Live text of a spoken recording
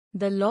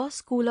The Law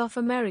School of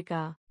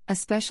America. A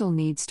special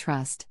needs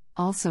trust,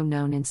 also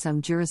known in some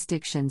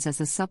jurisdictions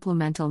as a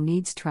supplemental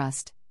needs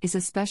trust, is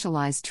a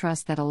specialized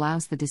trust that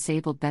allows the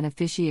disabled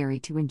beneficiary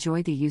to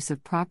enjoy the use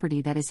of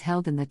property that is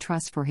held in the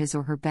trust for his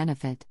or her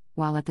benefit,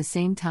 while at the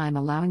same time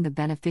allowing the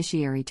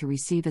beneficiary to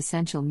receive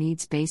essential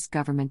needs-based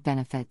government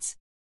benefits.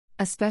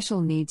 A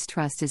special needs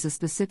trust is a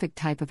specific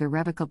type of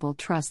irrevocable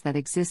trust that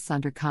exists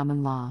under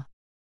common law.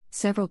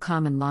 Several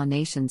common law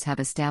nations have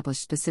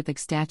established specific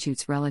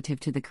statutes relative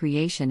to the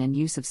creation and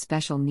use of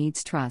special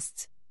needs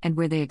trusts, and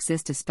where they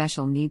exist, a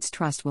special needs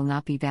trust will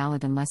not be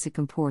valid unless it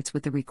comports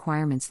with the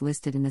requirements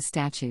listed in the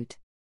statute.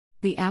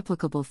 The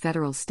applicable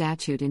federal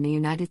statute in the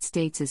United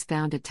States is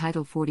found at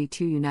Title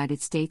 42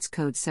 United States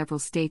Code. Several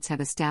states have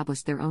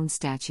established their own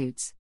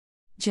statutes.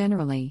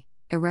 Generally,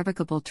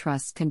 irrevocable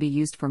trusts can be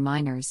used for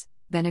minors,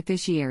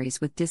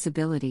 beneficiaries with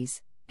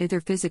disabilities, either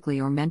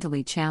physically or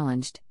mentally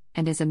challenged,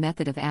 and as a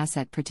method of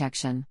asset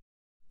protection.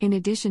 In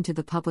addition to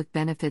the public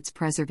benefits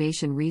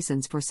preservation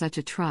reasons for such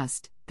a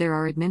trust, there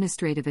are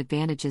administrative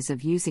advantages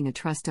of using a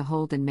trust to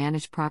hold and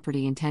manage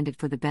property intended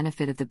for the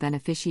benefit of the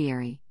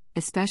beneficiary,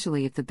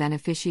 especially if the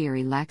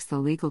beneficiary lacks the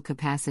legal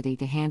capacity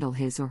to handle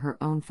his or her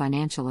own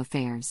financial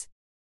affairs.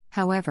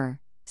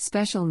 However,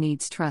 special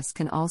needs trusts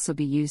can also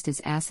be used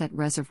as asset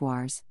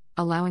reservoirs,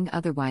 allowing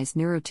otherwise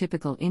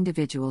neurotypical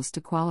individuals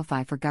to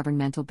qualify for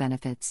governmental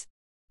benefits.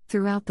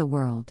 Throughout the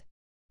world,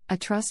 a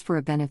trust for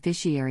a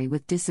beneficiary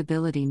with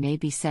disability may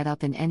be set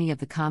up in any of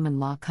the common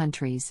law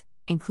countries,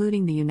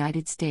 including the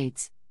United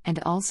States, and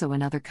also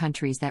in other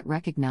countries that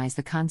recognize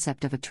the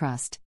concept of a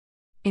trust.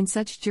 In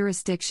such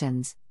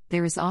jurisdictions,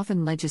 there is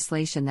often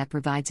legislation that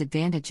provides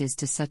advantages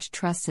to such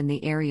trusts in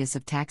the areas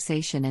of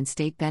taxation and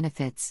state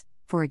benefits,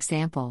 for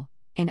example,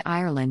 in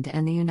Ireland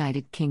and the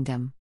United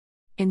Kingdom.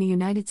 In the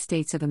United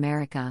States of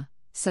America,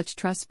 such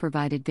trusts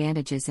provide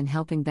advantages in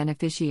helping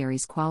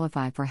beneficiaries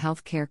qualify for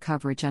health care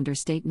coverage under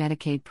state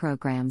Medicaid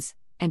programs,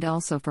 and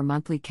also for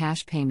monthly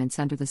cash payments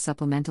under the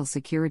Supplemental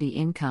Security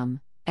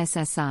Income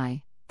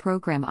 (SSI)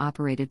 program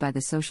operated by the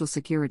Social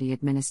Security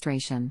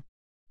Administration.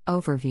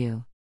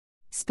 Overview.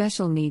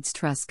 Special needs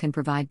trusts can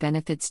provide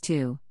benefits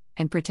to,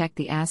 and protect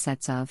the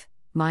assets of,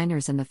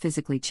 minors and the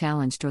physically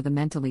challenged or the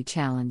mentally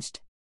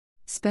challenged.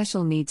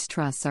 Special needs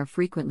trusts are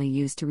frequently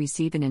used to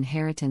receive an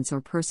inheritance or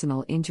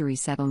personal injury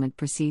settlement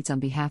proceeds on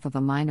behalf of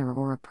a minor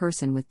or a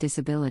person with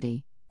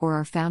disability, or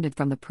are founded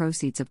from the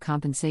proceeds of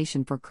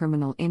compensation for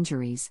criminal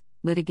injuries,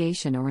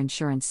 litigation, or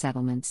insurance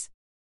settlements.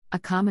 A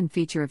common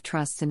feature of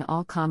trusts in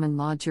all common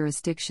law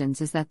jurisdictions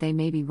is that they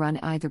may be run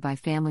either by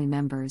family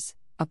members,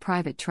 a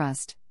private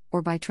trust,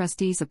 or by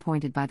trustees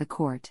appointed by the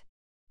court.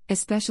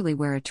 Especially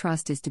where a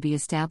trust is to be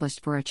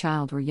established for a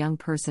child or young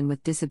person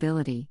with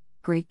disability,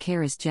 great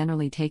care is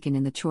generally taken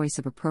in the choice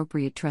of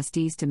appropriate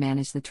trustees to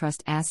manage the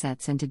trust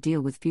assets and to deal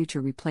with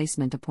future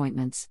replacement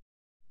appointments.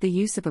 The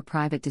use of a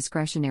private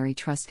discretionary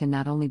trust can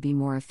not only be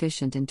more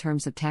efficient in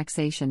terms of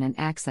taxation and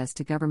access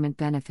to government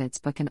benefits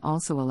but can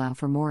also allow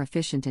for more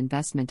efficient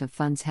investment of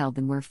funds held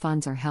than where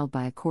funds are held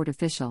by a court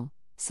official,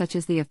 such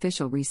as the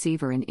official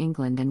receiver in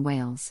England and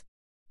Wales.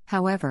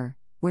 However,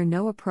 where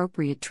no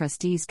appropriate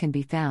trustees can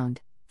be found,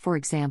 for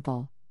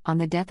example, on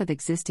the death of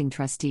existing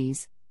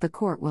trustees, the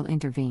court will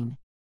intervene.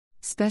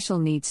 Special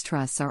needs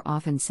trusts are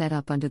often set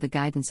up under the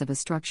guidance of a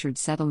structured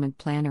settlement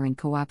planner in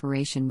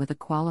cooperation with a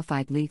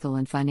qualified legal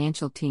and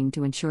financial team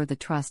to ensure the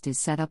trust is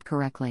set up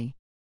correctly.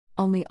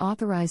 Only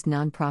authorized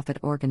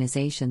nonprofit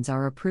organizations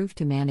are approved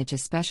to manage a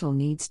special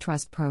needs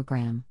trust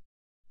program.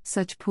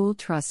 Such pooled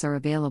trusts are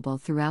available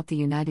throughout the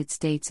United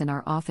States and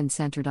are often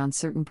centered on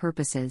certain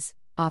purposes,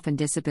 often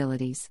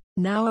disabilities.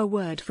 Now a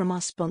word from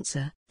our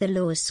sponsor, the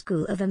Law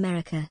School of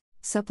America.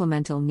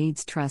 Supplemental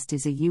needs trust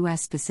is a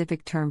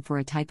U.S.-specific term for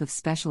a type of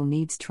special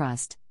needs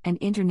trust, an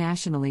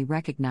internationally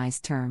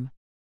recognized term.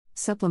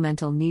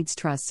 Supplemental needs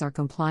trusts are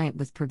compliant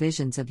with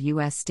provisions of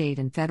U.S. state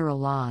and federal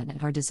law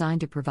and are designed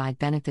to provide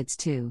benefits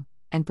to,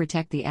 and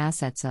protect the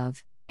assets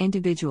of,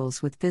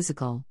 individuals with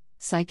physical,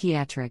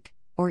 psychiatric,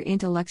 or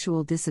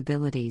intellectual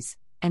disabilities,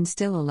 and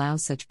still allow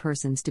such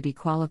persons to be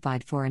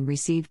qualified for and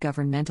receive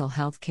governmental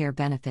health care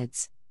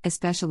benefits,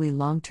 especially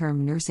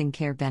long-term nursing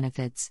care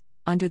benefits,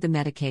 under the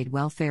Medicaid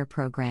welfare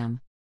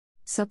program.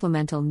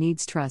 Supplemental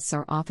needs trusts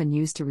are often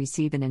used to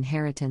receive an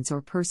inheritance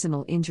or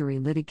personal injury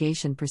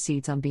litigation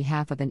proceeds on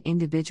behalf of an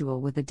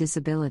individual with a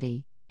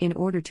disability, in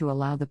order to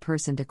allow the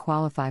person to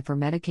qualify for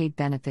Medicaid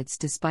benefits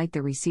despite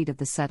the receipt of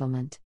the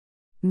settlement.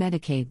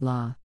 Medicaid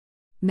law.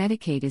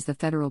 Medicaid is the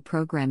federal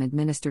program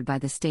administered by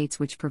the states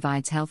which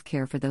provides health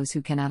care for those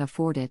who cannot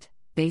afford it,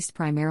 based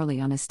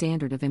primarily on a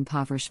standard of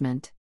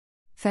impoverishment.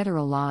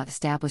 Federal law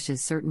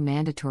establishes certain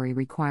mandatory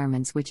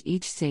requirements which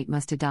each state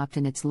must adopt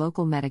in its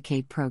local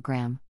Medicaid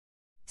program.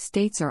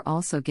 States are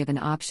also given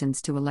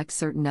options to elect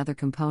certain other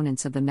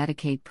components of the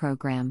Medicaid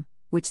program,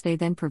 which they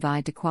then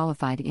provide to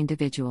qualified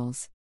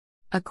individuals.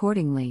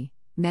 Accordingly,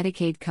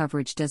 Medicaid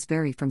coverage does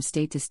vary from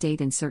state to state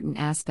in certain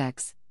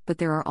aspects, but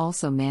there are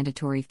also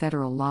mandatory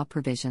federal law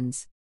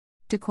provisions.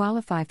 To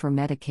qualify for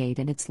Medicaid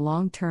and its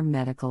long-term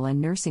medical and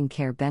nursing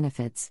care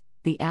benefits,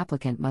 the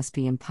applicant must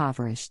be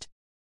impoverished.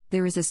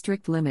 There is a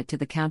strict limit to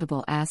the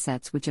countable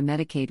assets which a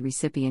Medicaid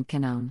recipient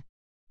can own.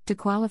 To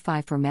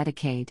qualify for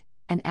Medicaid,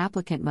 an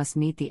applicant must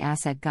meet the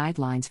Asset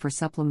Guidelines for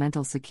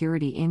Supplemental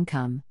Security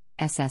Income,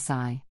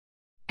 SSI.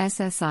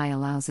 SSI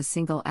allows a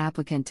single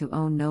applicant to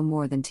own no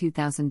more than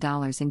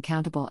 $2,000 in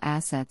countable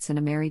assets and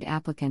a married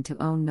applicant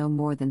to own no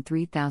more than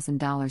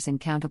 $3,000 in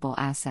countable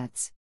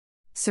assets.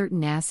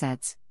 Certain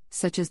assets,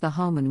 such as the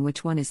home in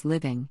which one is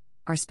living,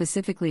 are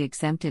specifically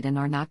exempted and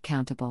are not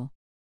countable.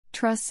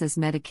 Trusts as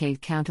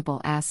Medicaid countable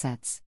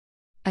assets.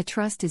 A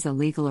trust is a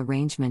legal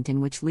arrangement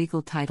in which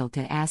legal title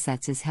to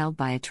assets is held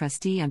by a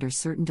trustee under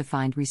certain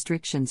defined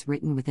restrictions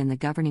written within the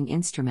governing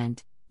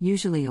instrument,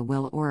 usually a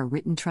will or a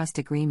written trust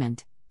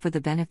agreement, for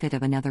the benefit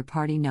of another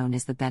party known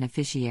as the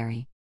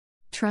beneficiary.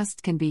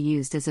 Trust can be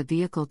used as a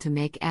vehicle to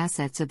make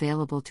assets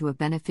available to a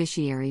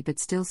beneficiary but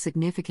still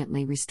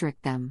significantly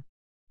restrict them.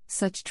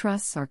 Such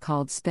trusts are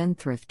called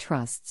spendthrift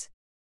trusts.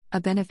 A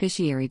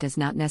beneficiary does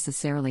not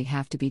necessarily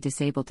have to be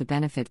disabled to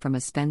benefit from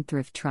a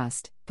spendthrift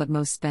trust, but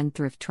most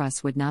spendthrift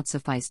trusts would not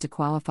suffice to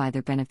qualify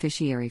their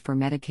beneficiary for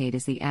Medicaid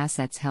as the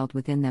assets held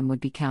within them would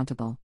be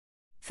countable.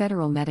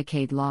 Federal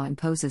Medicaid law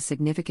imposes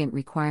significant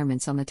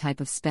requirements on the type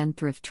of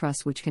spendthrift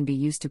trust which can be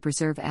used to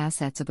preserve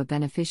assets of a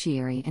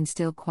beneficiary and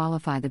still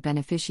qualify the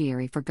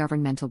beneficiary for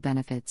governmental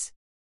benefits.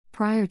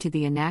 Prior to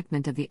the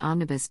enactment of the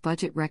Omnibus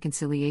Budget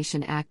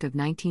Reconciliation Act of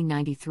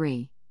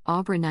 1993,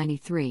 ABRA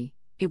 93,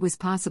 it was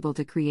possible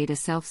to create a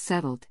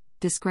self-settled,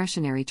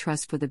 discretionary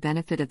trust for the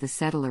benefit of the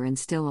settlor and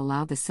still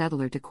allow the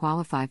settlor to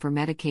qualify for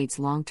Medicaid's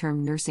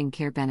long-term nursing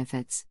care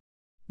benefits.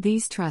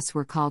 These trusts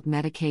were called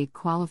Medicaid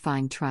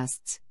Qualifying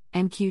Trusts,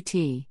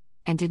 MQT,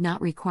 and did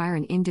not require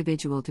an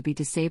individual to be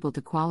disabled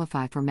to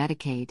qualify for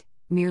Medicaid,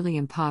 merely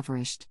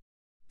impoverished.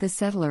 The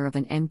settlor of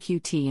an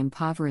MQT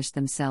impoverished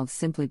themselves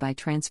simply by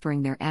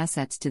transferring their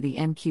assets to the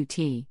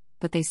MQT,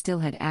 but they still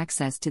had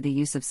access to the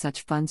use of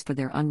such funds for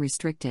their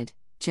unrestricted,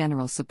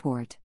 general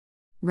support.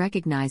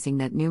 Recognizing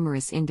that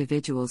numerous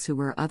individuals who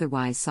were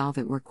otherwise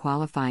solvent were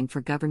qualifying for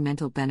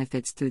governmental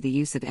benefits through the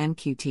use of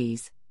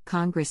MQTs,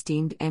 Congress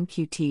deemed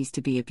MQTs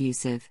to be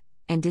abusive,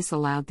 and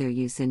disallowed their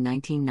use in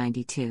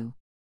 1992.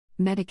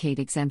 Medicaid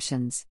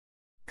exemptions.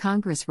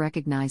 Congress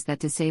recognized that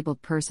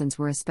disabled persons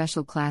were a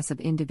special class of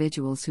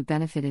individuals who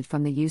benefited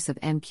from the use of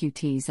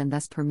MQTs and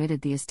thus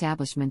permitted the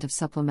establishment of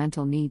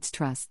supplemental needs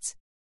trusts.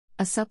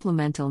 A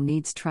supplemental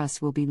needs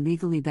trust will be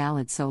legally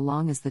valid so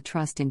long as the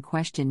trust in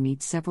question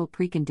meets several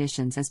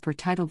preconditions as per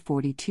Title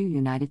 42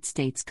 United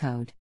States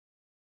Code.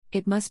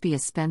 It must be a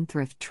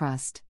spendthrift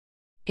trust.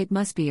 It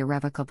must be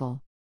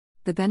irrevocable.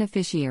 The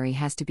beneficiary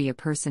has to be a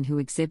person who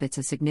exhibits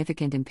a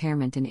significant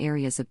impairment in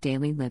areas of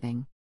daily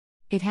living.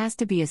 It has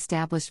to be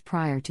established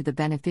prior to the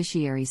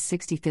beneficiary's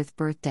 65th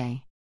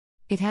birthday.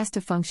 It has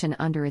to function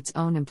under its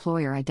own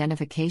employer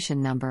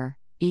identification number,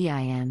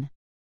 EIN.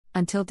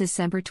 Until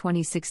December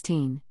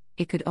 2016,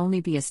 it could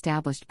only be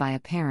established by a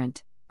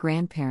parent,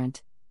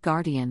 grandparent,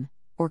 guardian,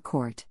 or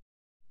court.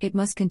 It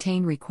must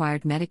contain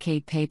required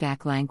Medicaid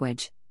payback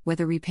language,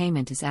 whether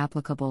repayment is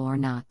applicable or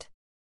not.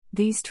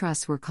 These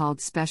trusts were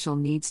called special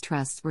needs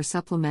trusts or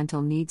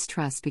supplemental needs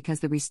trusts because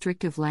the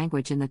restrictive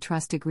language in the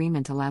trust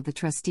agreement allowed the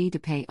trustee to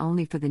pay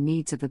only for the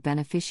needs of the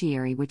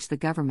beneficiary which the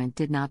government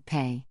did not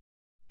pay.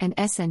 An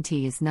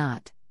SNT is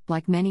not,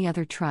 like many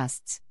other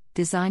trusts,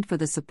 designed for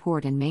the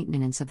support and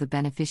maintenance of the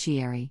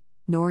beneficiary,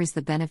 nor is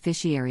the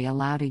beneficiary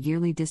allowed a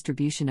yearly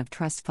distribution of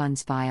trust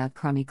funds via a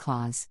crummy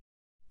clause.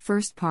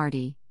 First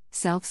party,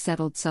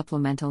 self-settled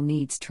supplemental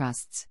needs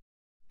trusts.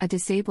 A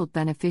disabled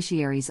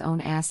beneficiary's own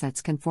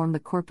assets can form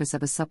the corpus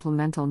of a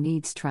supplemental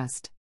needs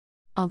trust.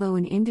 Although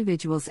an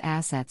individual's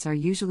assets are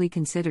usually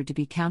considered to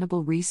be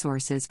countable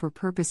resources for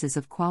purposes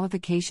of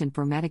qualification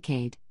for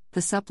Medicaid,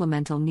 the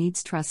Supplemental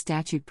Needs Trust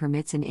statute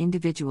permits an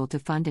individual to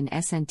fund an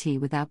SNT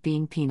without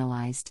being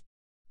penalized.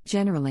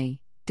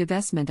 Generally,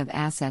 divestment of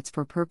assets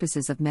for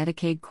purposes of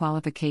Medicaid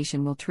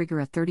qualification will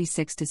trigger a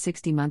 36 to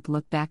 60-month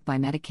look-back by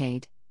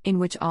Medicaid, in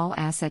which all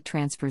asset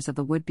transfers of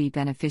the would-be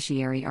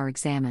beneficiary are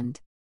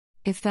examined.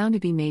 If found to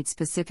be made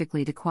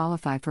specifically to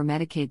qualify for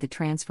Medicaid, the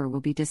transfer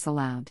will be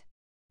disallowed.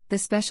 The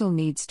Special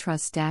Needs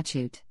Trust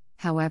statute,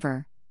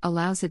 however,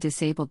 allows a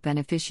disabled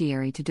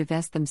beneficiary to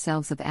divest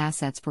themselves of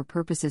assets for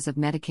purposes of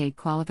Medicaid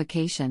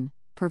qualification,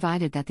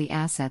 provided that the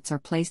assets are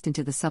placed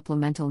into the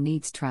Supplemental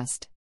Needs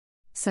Trust.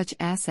 Such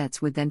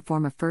assets would then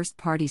form a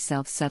first-party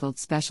self-settled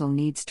special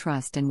needs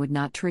trust and would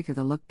not trigger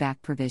the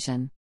look-back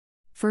provision.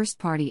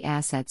 First-party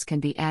assets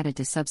can be added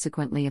to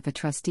subsequently if a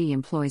trustee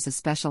employs a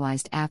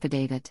specialized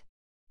affidavit.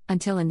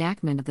 Until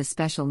enactment of the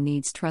Special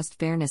Needs Trust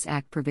Fairness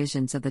Act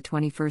provisions of the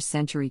 21st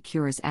Century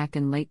Cures Act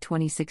in late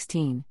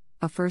 2016,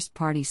 a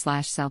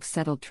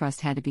first-party/self-settled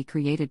trust had to be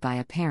created by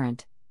a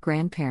parent,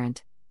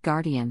 grandparent,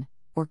 guardian,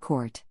 or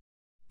court.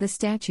 The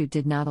statute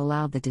did not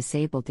allow the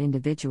disabled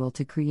individual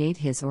to create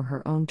his or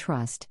her own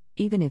trust,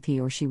 even if he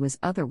or she was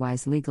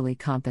otherwise legally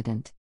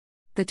competent.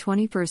 The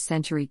 21st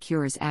Century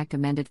Cures Act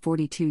amended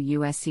 42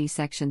 U.S.C.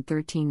 Section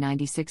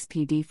 1396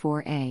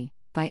 PD4A,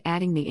 by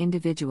adding the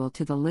individual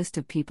to the list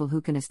of people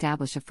who can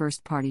establish a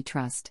first-party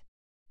trust.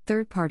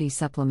 Third-party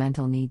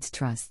supplemental needs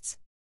trusts.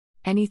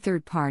 Any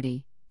third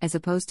party, as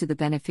opposed to the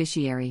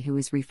beneficiary who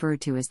is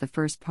referred to as the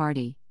first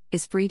party,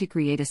 is free to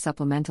create a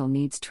supplemental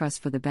needs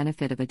trust for the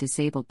benefit of a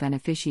disabled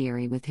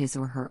beneficiary with his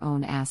or her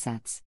own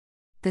assets.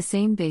 The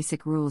same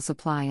basic rules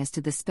apply as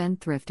to the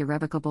spendthrift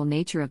irrevocable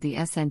nature of the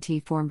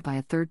SNT formed by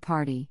a third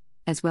party,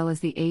 as well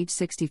as the age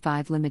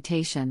 65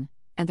 limitation,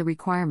 and the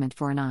requirement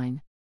for an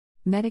IN.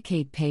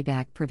 Medicaid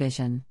payback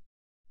provision.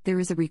 There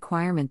is a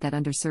requirement that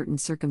under certain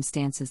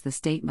circumstances the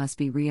state must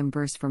be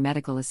reimbursed for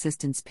medical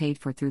assistance paid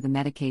for through the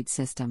Medicaid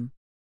system.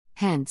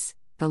 Hence,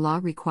 the law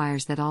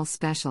requires that all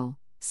special,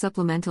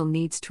 supplemental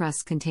needs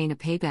trusts contain a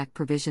payback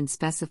provision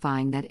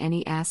specifying that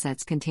any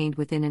assets contained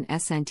within an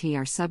SNT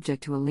are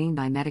subject to a lien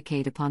by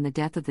Medicaid upon the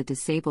death of the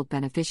disabled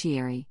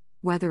beneficiary,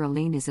 whether a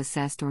lien is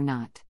assessed or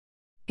not.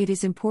 It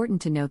is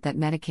important to note that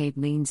Medicaid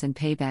liens and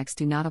paybacks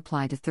do not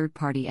apply to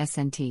third-party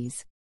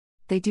SNTs.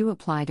 They do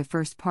apply to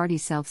first-party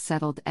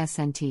self-settled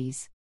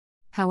SNTs.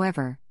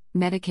 However,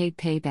 Medicaid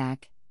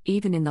payback,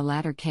 even in the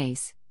latter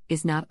case,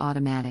 is not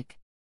automatic.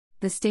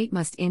 The state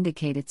must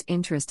indicate its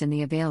interest in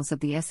the avails of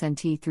the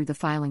SNT through the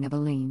filing of a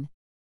lien.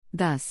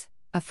 Thus,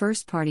 a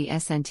first-party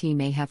SNT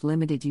may have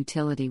limited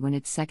utility when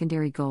its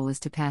secondary goal is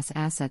to pass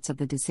assets of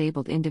the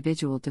disabled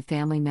individual to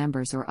family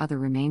members or other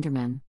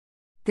remaindermen.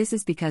 This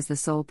is because the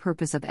sole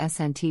purpose of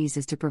SNTs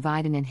is to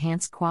provide an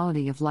enhanced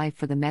quality of life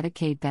for the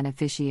Medicaid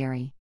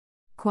beneficiary.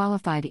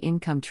 Qualified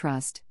Income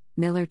Trust,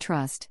 Miller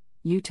Trust,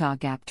 Utah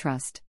Gap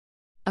Trust.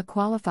 A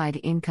Qualified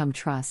Income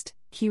Trust,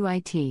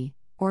 QIT,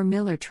 or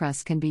Miller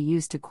Trust can be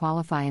used to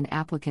qualify an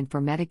applicant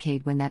for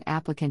Medicaid when that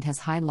applicant has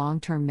high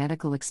long-term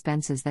medical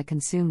expenses that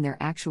consume their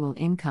actual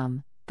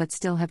income, but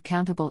still have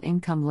countable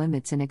income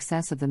limits in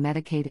excess of the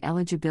Medicaid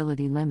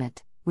eligibility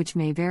limit, which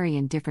may vary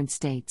in different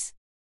states.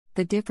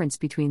 The difference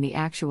between the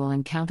actual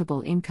and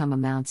countable income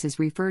amounts is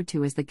referred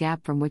to as the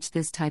gap, from which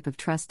this type of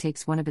trust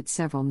takes one of its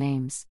several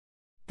names.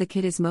 The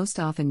KIT is most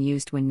often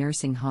used when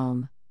nursing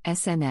home,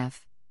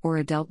 SNF, or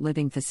adult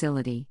living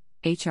facility,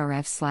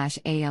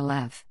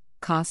 HRF/ALF,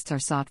 costs are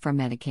sought from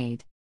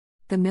Medicaid.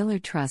 The Miller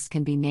Trust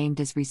can be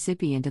named as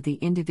recipient of the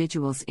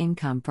individual's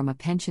income from a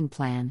pension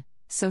plan,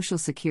 Social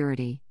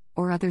Security,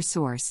 or other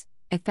source,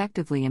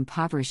 effectively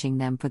impoverishing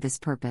them for this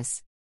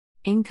purpose.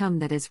 Income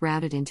that is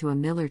routed into a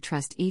Miller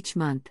Trust each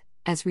month,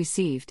 as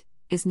received,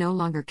 is no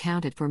longer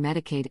counted for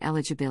Medicaid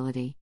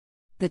eligibility.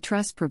 The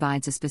trust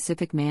provides a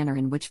specific manner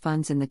in which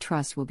funds in the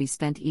trust will be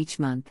spent each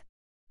month.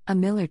 A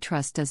Miller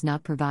Trust does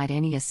not provide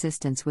any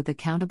assistance with the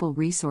countable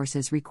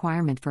resources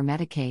requirement for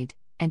Medicaid,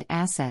 and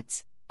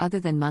assets, other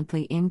than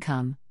monthly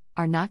income,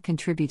 are not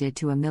contributed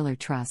to a Miller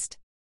Trust.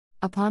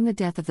 Upon the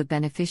death of the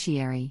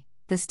beneficiary,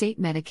 the state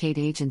Medicaid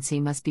agency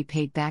must be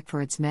paid back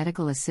for its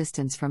medical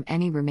assistance from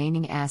any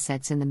remaining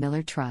assets in the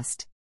Miller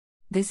Trust.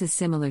 This is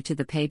similar to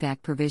the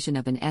payback provision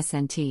of an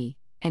SNT,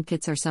 and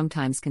KITs are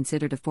sometimes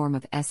considered a form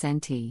of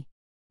SNT.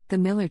 The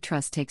Miller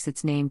Trust takes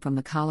its name from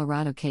the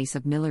Colorado case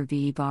of Miller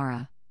v.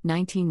 Ibarra,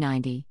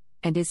 1990,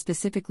 and is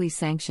specifically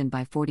sanctioned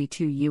by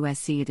 42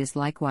 U.S.C. It is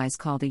likewise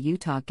called a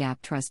Utah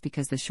Gap Trust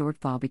because the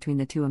shortfall between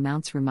the two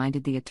amounts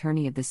reminded the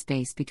attorney of the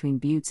space between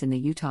buttes in the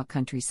Utah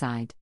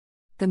countryside.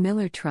 The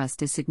Miller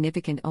Trust is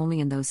significant only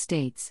in those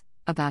states,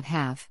 about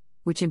half,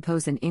 which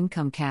impose an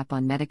income cap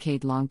on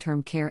Medicaid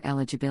long-term care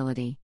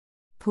eligibility.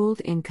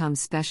 Pooled Income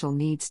Special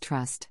Needs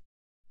Trust.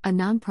 A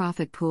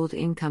nonprofit pooled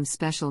income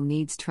special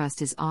needs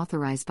trust is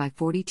authorized by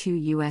 42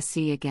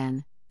 U.S.C.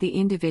 Again, the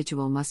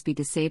individual must be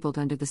disabled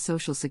under the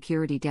Social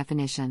Security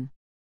definition.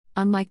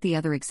 Unlike the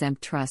other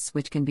exempt trusts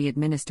which can be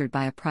administered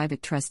by a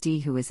private trustee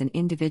who is an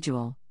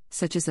individual,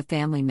 such as a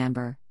family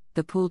member,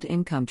 the pooled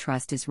income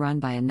trust is run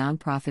by a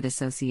nonprofit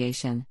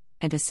association,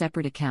 and a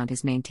separate account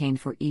is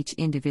maintained for each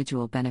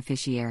individual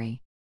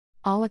beneficiary.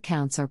 All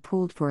accounts are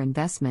pooled for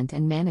investment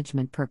and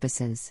management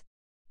purposes.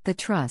 The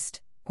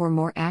trust, or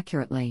more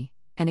accurately,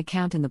 an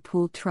account in the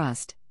pooled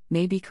trust,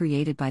 may be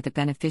created by the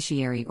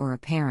beneficiary or a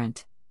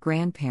parent,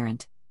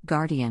 grandparent,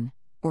 guardian,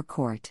 or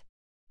court.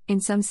 In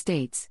some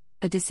states,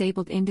 a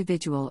disabled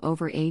individual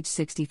over age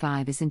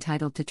 65 is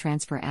entitled to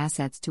transfer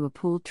assets to a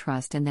pooled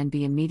trust and then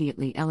be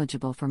immediately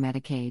eligible for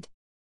Medicaid.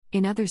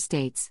 In other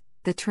states,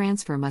 the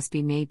transfer must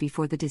be made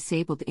before the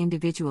disabled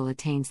individual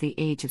attains the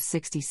age of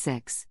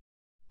 66.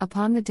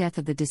 Upon the death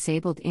of the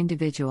disabled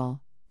individual,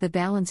 the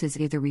balance is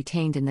either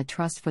retained in the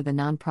trust for the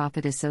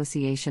nonprofit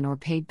association or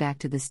paid back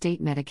to the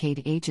state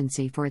Medicaid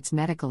agency for its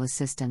medical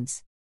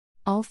assistance.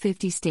 All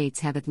 50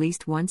 states have at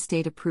least one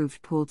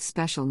state-approved pooled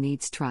special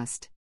needs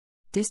trust.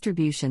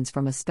 Distributions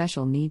from a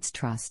special needs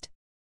trust.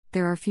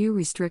 There are few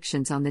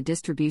restrictions on the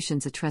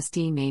distributions a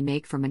trustee may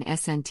make from an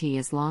SNT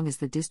as long as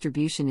the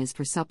distribution is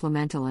for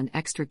supplemental and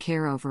extra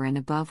care over and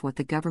above what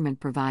the government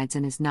provides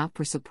and is not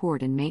for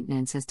support and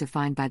maintenance as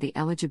defined by the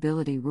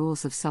eligibility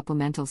rules of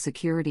supplemental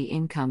security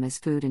income as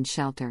food and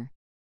shelter.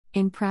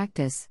 In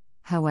practice,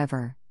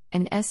 however,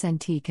 an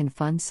SNT can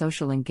fund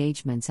social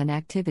engagements and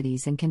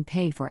activities and can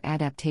pay for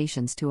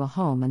adaptations to a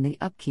home and the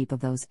upkeep of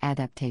those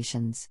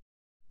adaptations.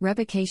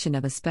 Revocation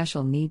of a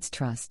special needs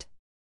trust.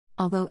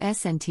 Although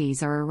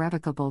SNTs are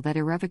irrevocable, that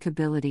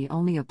irrevocability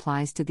only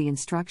applies to the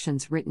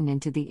instructions written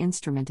into the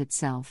instrument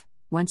itself.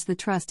 Once the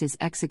trust is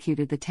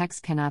executed, the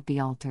text cannot be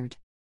altered.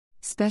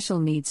 Special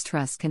needs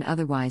trusts can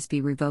otherwise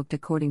be revoked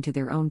according to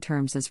their own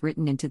terms as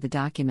written into the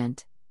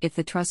document, if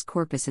the trust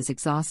corpus is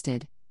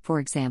exhausted,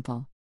 for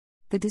example.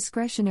 The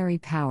discretionary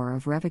power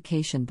of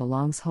revocation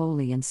belongs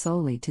wholly and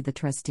solely to the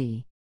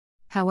trustee.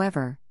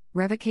 However,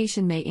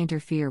 revocation may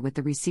interfere with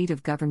the receipt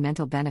of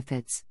governmental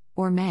benefits,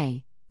 or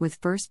may, with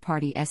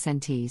first-party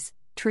SNTs,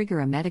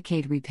 trigger a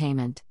Medicaid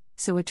repayment,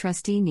 so a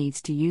trustee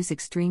needs to use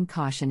extreme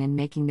caution in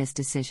making this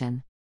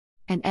decision.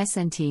 An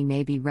SNT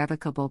may be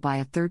revocable by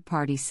a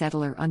third-party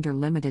settlor under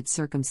limited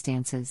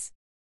circumstances.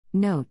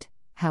 Note,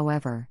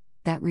 however,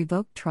 that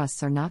revoked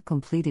trusts are not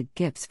completed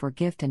gifts for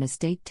gift and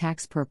estate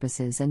tax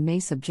purposes and may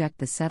subject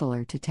the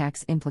settlor to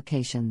tax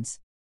implications.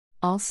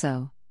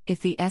 Also, if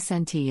the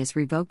SNT is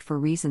revoked for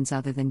reasons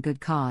other than good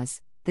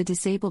cause, the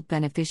disabled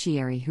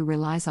beneficiary who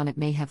relies on it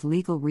may have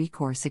legal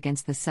recourse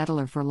against the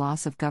settlor for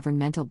loss of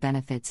governmental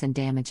benefits and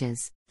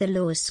damages. The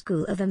Law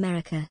School of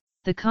America.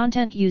 The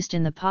content used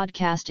in the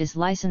podcast is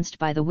licensed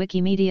by the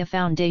Wikimedia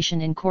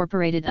Foundation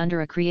Incorporated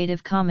under a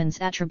Creative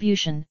Commons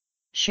Attribution,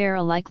 Share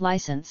Alike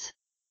license.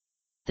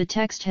 The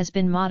text has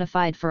been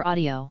modified for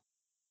audio.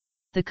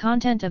 The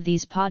content of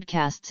these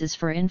podcasts is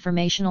for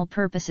informational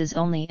purposes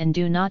only and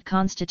do not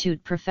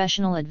constitute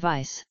professional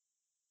advice.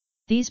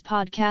 These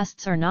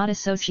podcasts are not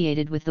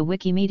associated with the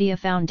Wikimedia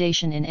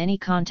Foundation in any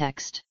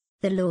context.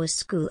 The Law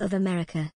School of America.